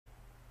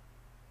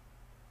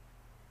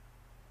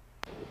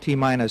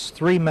T-minus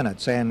 3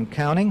 minutes and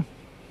counting.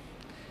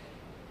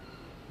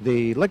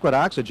 The liquid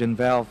oxygen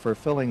valve for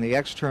filling the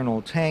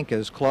external tank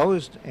is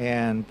closed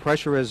and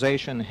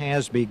pressurization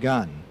has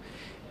begun.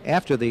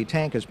 After the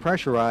tank is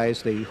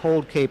pressurized, the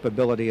hold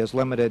capability is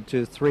limited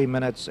to 3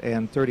 minutes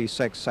and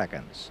 36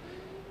 seconds.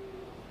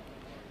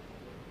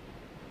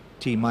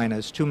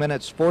 T-minus 2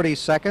 minutes 40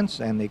 seconds,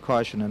 and the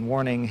caution and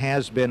warning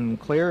has been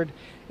cleared,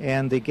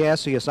 and the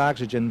gaseous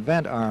oxygen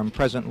vent arm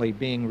presently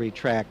being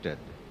retracted.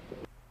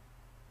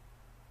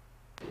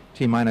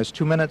 T-minus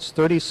 2 minutes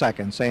 30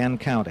 seconds and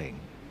counting.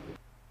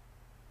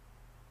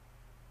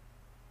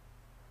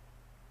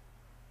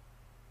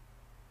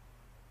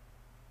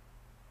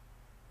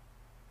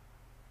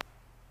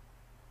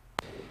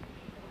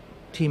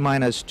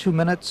 T-minus 2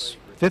 minutes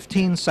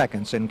 15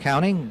 seconds and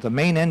counting. The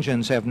main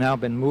engines have now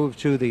been moved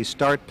to the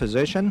start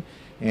position,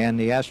 and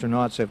the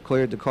astronauts have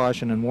cleared the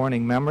caution and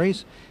warning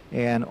memories,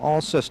 and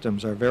all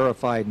systems are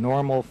verified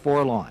normal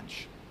for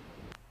launch.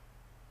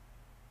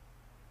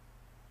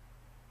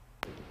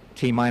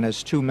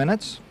 T-minus 2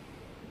 minutes.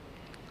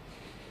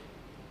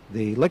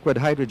 The liquid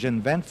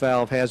hydrogen vent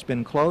valve has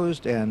been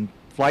closed and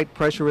flight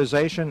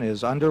pressurization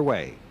is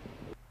underway.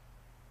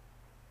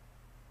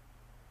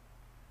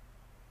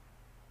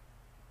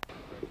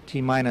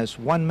 T-minus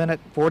 1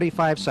 minute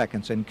 45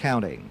 seconds and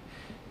counting.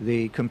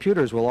 The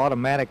computers will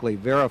automatically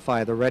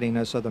verify the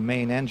readiness of the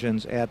main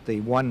engines at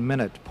the 1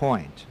 minute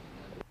point.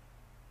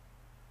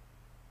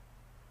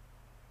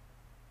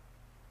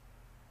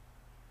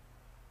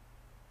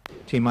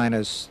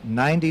 T-minus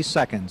 90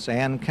 seconds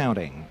and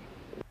counting.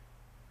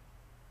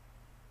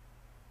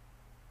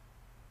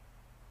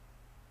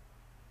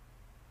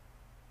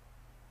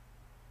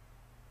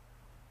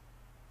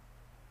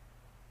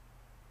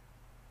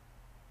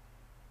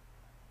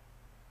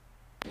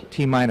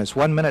 T-minus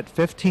 1 minute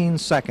 15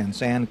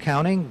 seconds and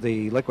counting.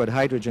 The liquid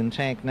hydrogen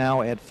tank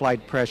now at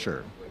flight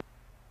pressure.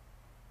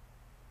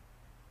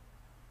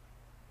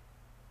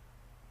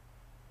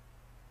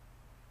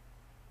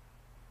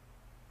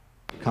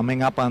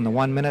 Coming up on the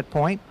 1 minute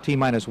point,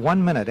 T-minus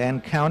 1 minute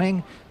and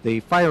counting.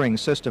 The firing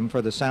system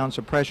for the sound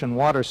suppression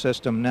water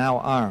system now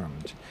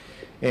armed.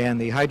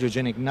 And the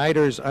hydrogen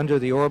igniters under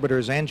the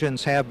orbiter's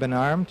engines have been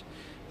armed.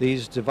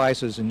 These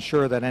devices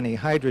ensure that any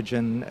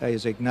hydrogen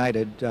is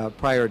ignited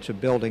prior to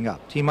building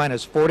up.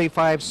 T-minus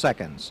 45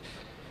 seconds.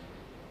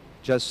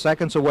 Just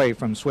seconds away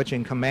from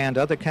switching command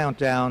of the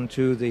countdown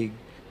to the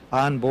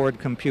onboard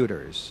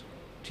computers.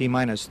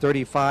 T-minus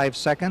 35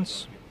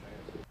 seconds.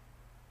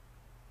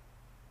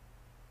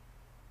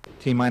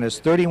 T-minus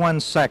 31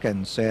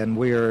 seconds, and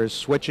we're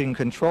switching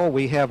control.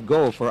 We have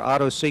go for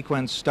auto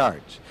sequence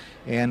start.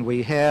 And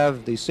we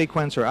have the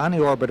sequencer on the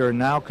orbiter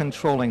now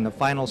controlling the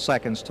final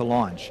seconds to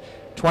launch.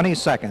 20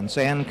 seconds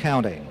and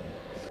counting.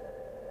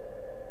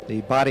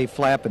 The body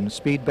flap and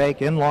speed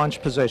bake in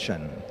launch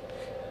position.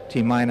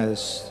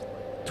 T-minus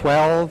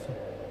 12,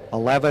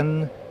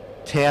 11,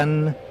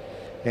 10.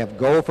 Have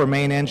go for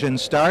main engine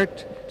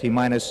start.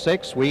 T-minus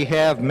 6. We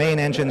have main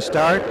engine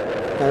start.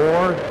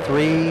 4,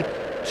 3,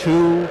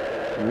 2,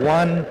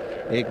 1.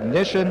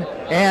 Ignition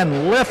and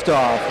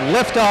liftoff.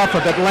 Liftoff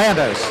of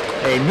Atlantis.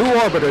 A new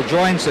orbiter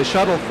joins the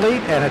shuttle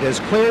fleet, and it has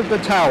cleared the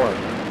tower.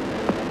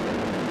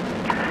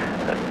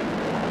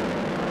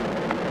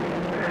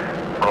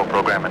 Roll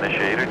program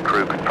initiated.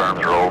 Crew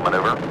confirms roll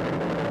maneuver.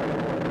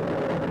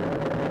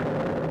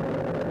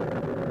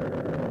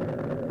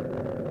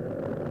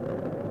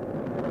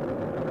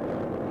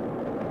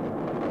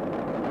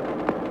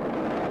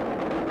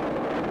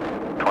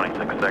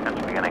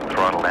 Seconds, beginning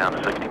throttle down to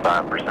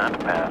 65%,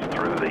 pass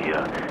through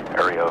the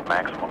area of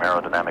maximum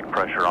aerodynamic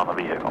pressure on the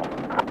vehicle.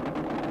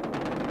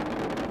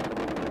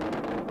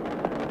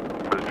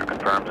 Booster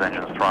confirms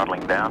engines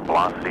throttling down,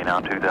 velocity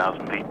now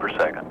 2,000 feet per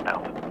second.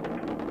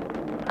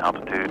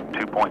 Altitude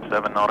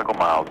 2.7 nautical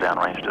miles,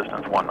 downrange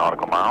distance 1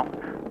 nautical mile.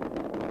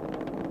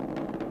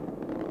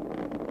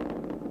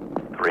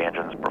 3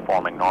 engines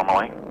performing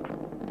normally.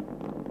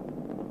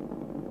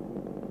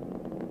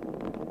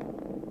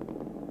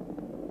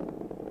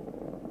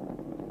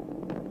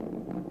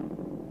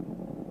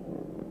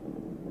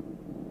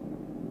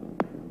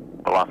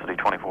 Velocity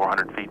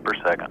 2,400 feet per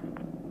second.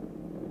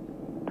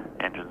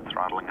 Engines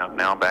throttling up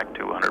now back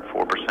to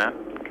 104%.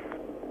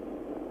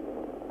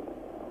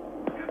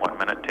 1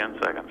 minute, 10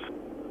 seconds.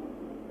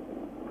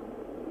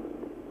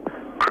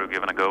 Crew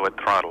giving a go at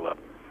throttle up.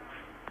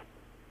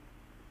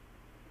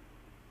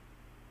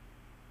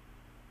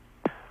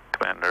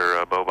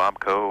 Commander Bo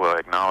Bobco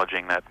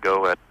acknowledging that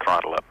go at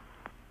throttle up.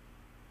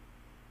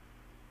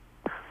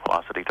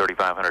 Velocity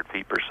 3,500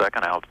 feet per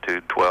second,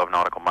 altitude 12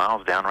 nautical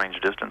miles,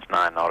 downrange distance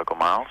 9 nautical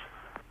miles.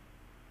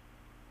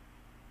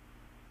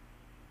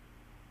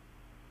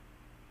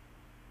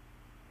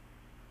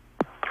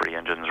 Three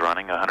engines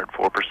running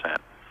 104%.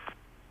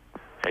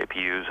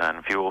 APUs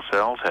and fuel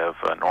cells have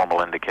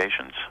normal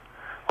indications.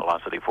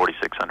 Velocity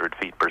 4,600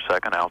 feet per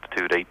second,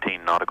 altitude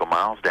 18 nautical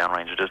miles,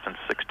 downrange distance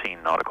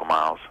 16 nautical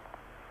miles.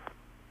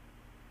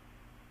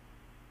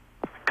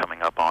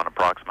 Coming up on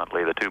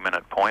approximately the 2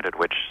 minute point at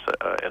which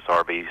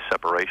SRB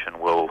separation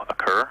will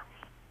occur.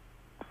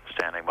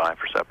 by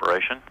for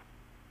separation.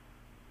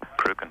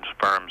 Crew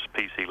confirms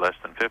PC less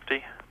than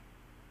 50.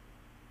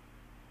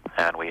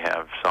 And we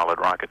have solid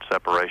rocket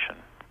separation.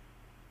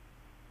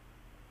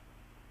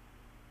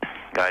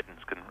 Guidance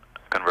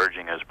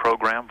converging as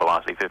programmed,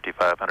 velocity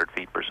 5,500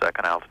 feet per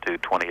second,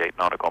 altitude 28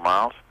 nautical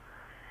miles.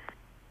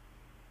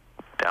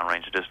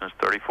 Downrange distance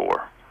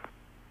 34.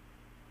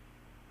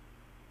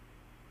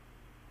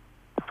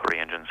 3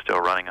 engines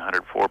still running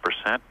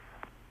 104%.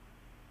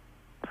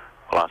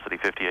 Velocity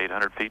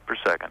 5,800 feet per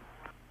second.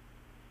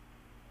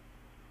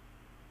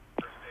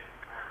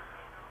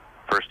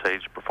 First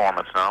stage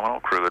performance nominal.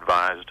 Crew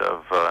advised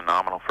of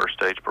nominal first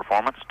stage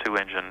performance.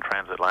 2-engine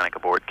transatlantic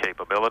abort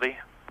capability.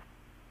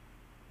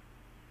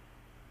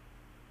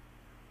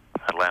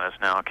 Atlantis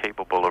now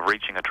capable of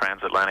reaching a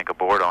transatlantic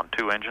abort on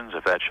 2 engines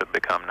if that should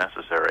become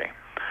necessary.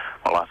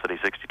 Velocity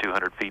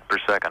 6,200 feet per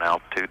second,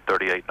 altitude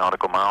 38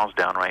 nautical miles,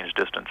 downrange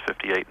distance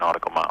 58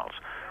 nautical miles.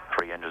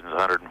 3 engines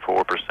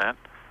 104%.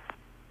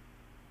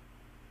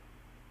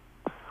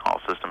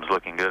 All systems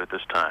looking good at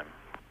this time.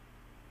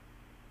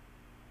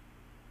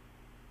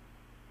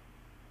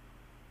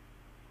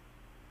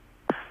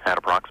 At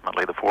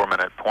approximately the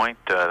 4-minute point,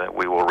 that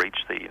we will reach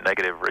the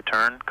negative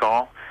return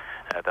call.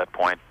 At that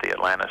point, the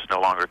Atlantis no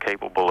longer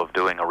capable of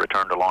doing a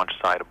return to launch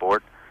site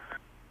abort.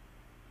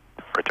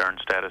 Return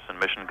status and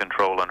mission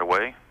control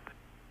underway.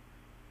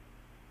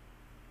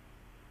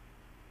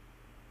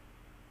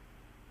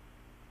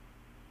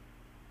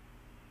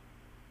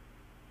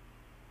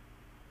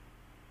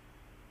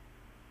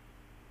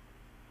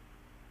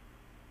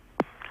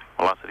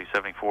 Velocity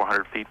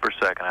 7,400 feet per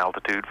second,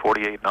 altitude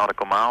 48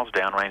 nautical miles,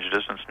 downrange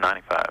distance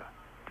 95.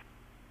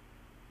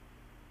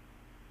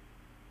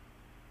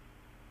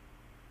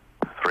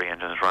 3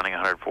 engines running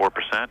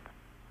 104%.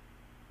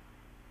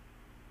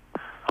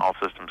 All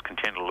systems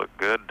continue to look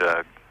good.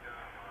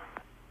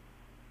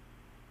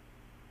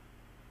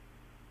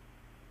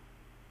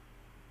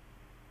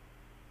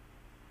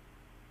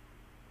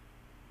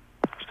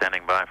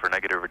 Standing by for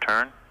negative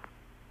return.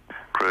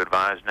 Crew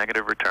advised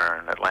negative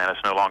return. Atlantis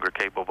no longer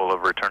capable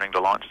of returning to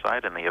launch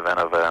site in the event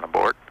of an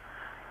abort.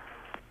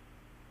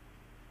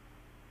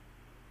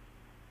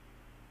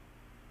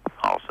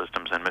 All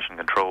systems in mission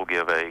control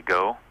give a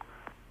go.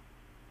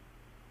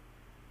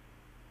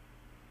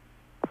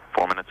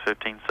 4 minutes,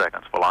 15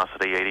 seconds.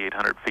 Velocity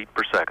 8,800 feet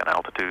per second.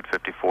 Altitude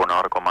 54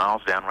 nautical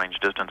miles. Downrange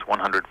distance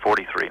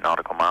 143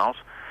 nautical miles.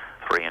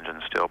 3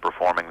 engines still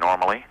performing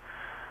normally.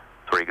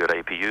 3 good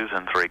APUs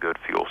and 3 good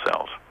fuel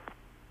cells.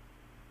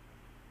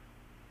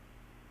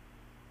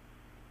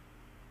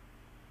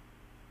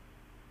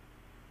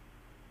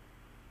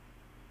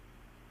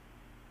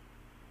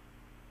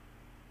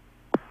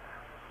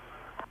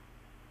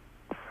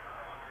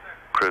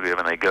 Crew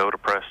given a go to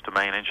press to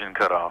main engine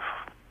cutoff.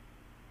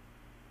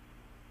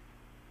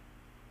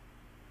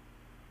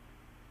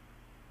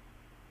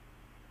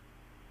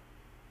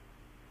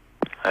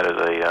 That is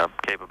a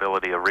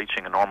capability of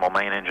reaching a normal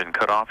main engine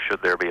cutoff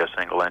should there be a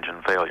single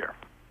engine failure.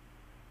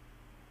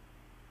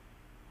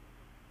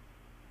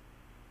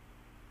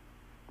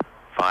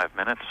 Five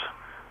minutes,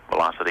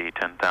 velocity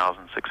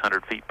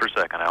 10,600 feet per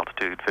second,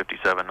 altitude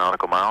 57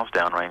 nautical miles,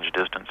 downrange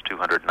distance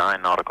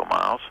 209 nautical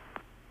miles.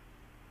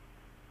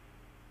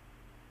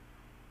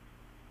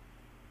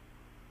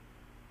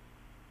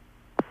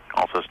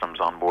 All systems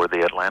on board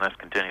the Atlantis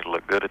continue to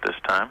look good at this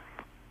time.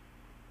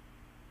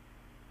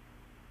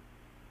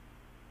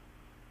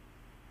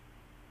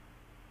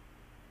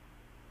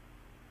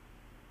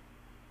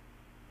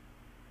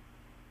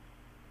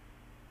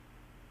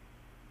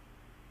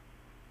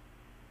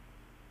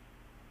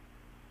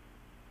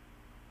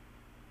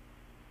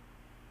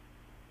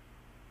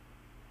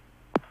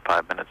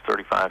 Five minutes,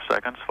 35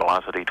 seconds,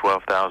 velocity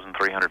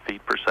 12,300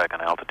 feet per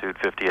second, altitude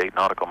 58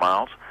 nautical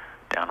miles,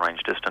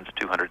 downrange distance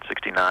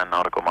 269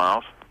 nautical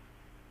miles.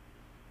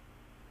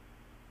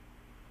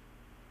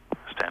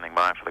 Standing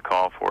by for the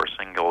call for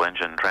single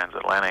engine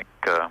transatlantic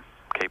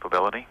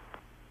capability.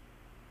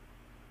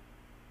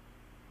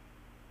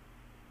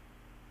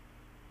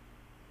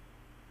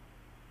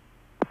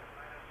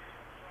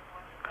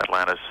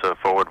 Atlantis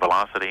forward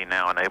velocity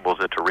now enables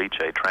it to reach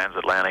a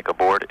transatlantic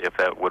abort if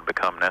that would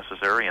become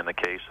necessary in the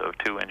case of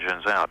 2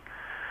 engines out.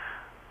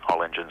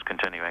 All engines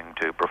continuing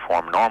to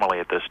perform normally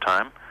at this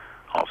time.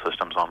 All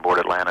systems on board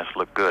Atlantis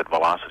look good.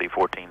 Velocity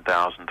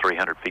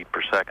 14,300 feet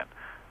per second.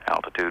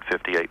 Altitude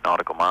 58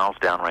 nautical miles.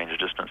 Downrange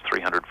distance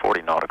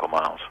 340 nautical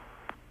miles.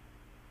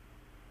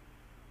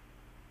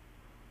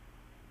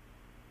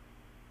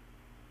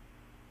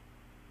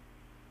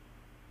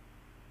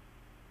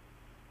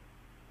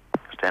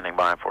 Standing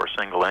by for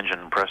a single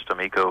engine Preston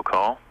Eco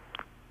call.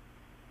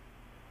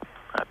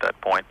 At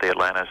that point, the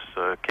Atlantis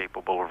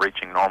capable of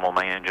reaching normal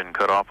main engine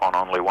cutoff on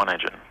only 1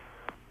 engine.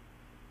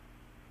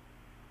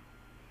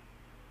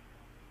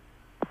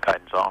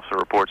 Guidance officer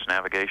reports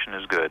navigation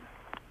is good.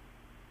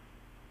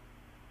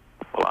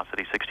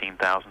 Velocity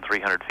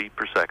 16,300 feet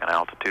per second,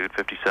 altitude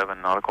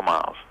 57 nautical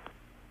miles.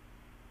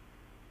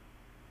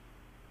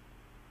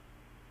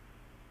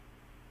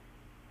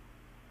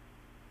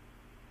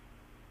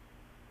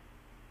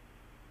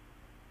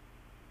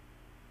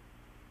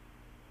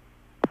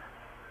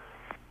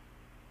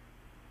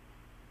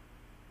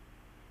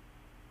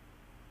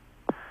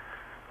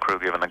 Crew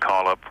given the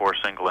call up for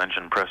single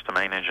engine press to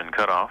main engine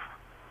cutoff.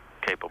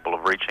 Capable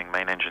of reaching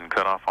main engine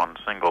cutoff on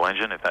single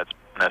engine if that's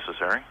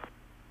necessary.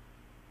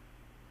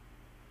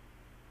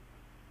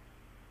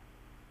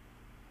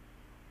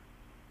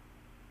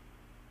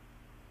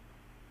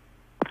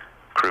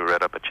 Crew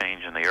read up a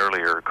change in the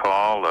earlier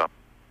call.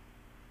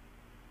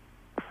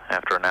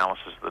 After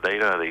analysis of the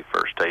data, the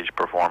first stage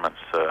performance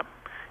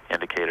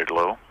indicated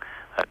low.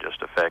 That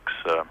just affects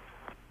the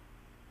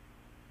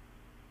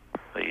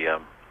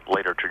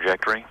later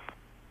trajectory.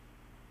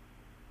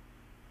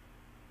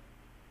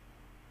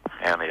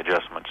 And the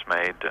adjustments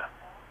made.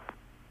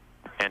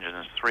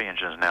 Three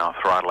engines now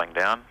throttling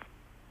down.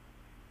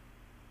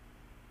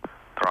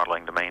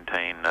 Throttling to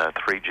maintain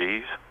 3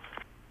 Gs.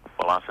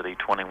 Velocity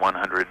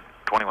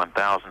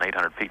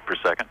 21,800 feet per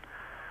second.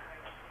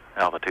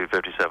 Altitude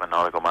 57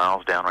 nautical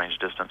miles. Downrange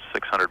distance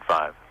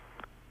 605.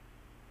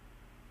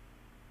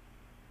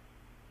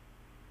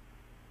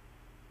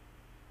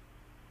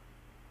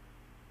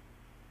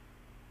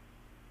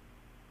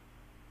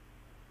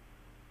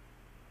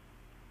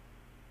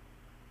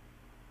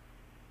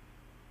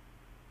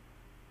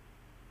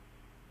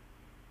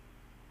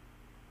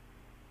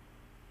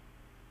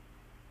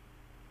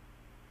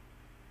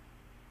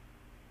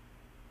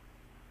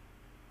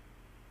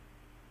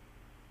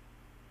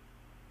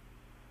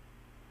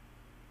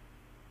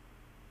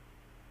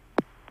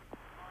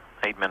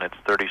 Minutes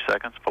 30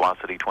 seconds,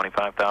 velocity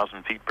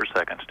 25,000 feet per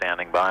second.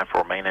 Standing by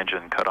for main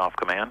engine cutoff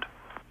command.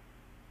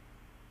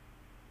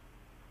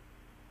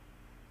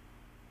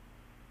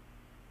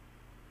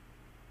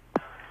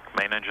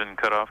 Main engine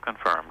cutoff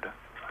confirmed.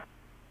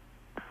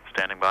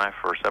 Standing by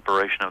for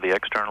separation of the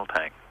external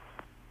tank.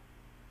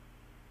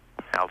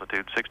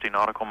 Altitude 60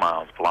 nautical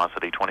miles,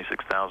 velocity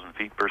 26,000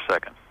 feet per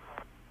second.